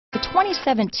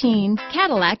2017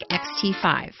 Cadillac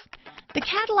XT5. The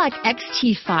Cadillac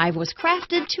XT5 was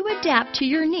crafted to adapt to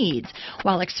your needs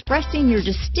while expressing your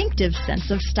distinctive sense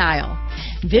of style.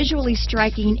 Visually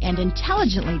striking and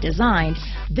intelligently designed,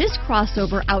 this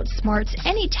crossover outsmarts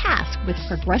any task with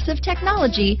progressive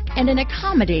technology and an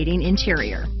accommodating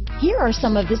interior. Here are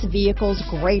some of this vehicle's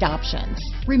great options: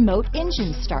 remote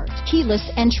engine start, keyless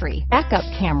entry, backup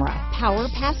camera, power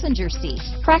passenger seat,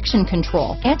 traction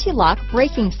control, anti-lock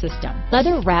braking system,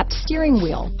 leather-wrapped steering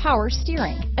wheel, power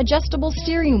steering, adjustable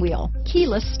steering wheel,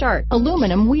 keyless start,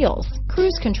 aluminum wheels,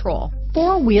 cruise control,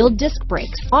 four-wheel disc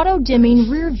brakes,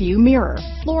 auto-dimming rear view mirror,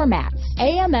 floor mats,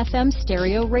 AM/FM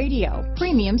stereo radio,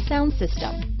 premium sound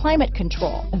system, climate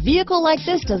control. A vehicle like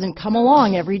this doesn't come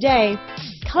along every day.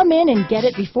 Come in and get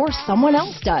it before someone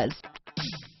else does.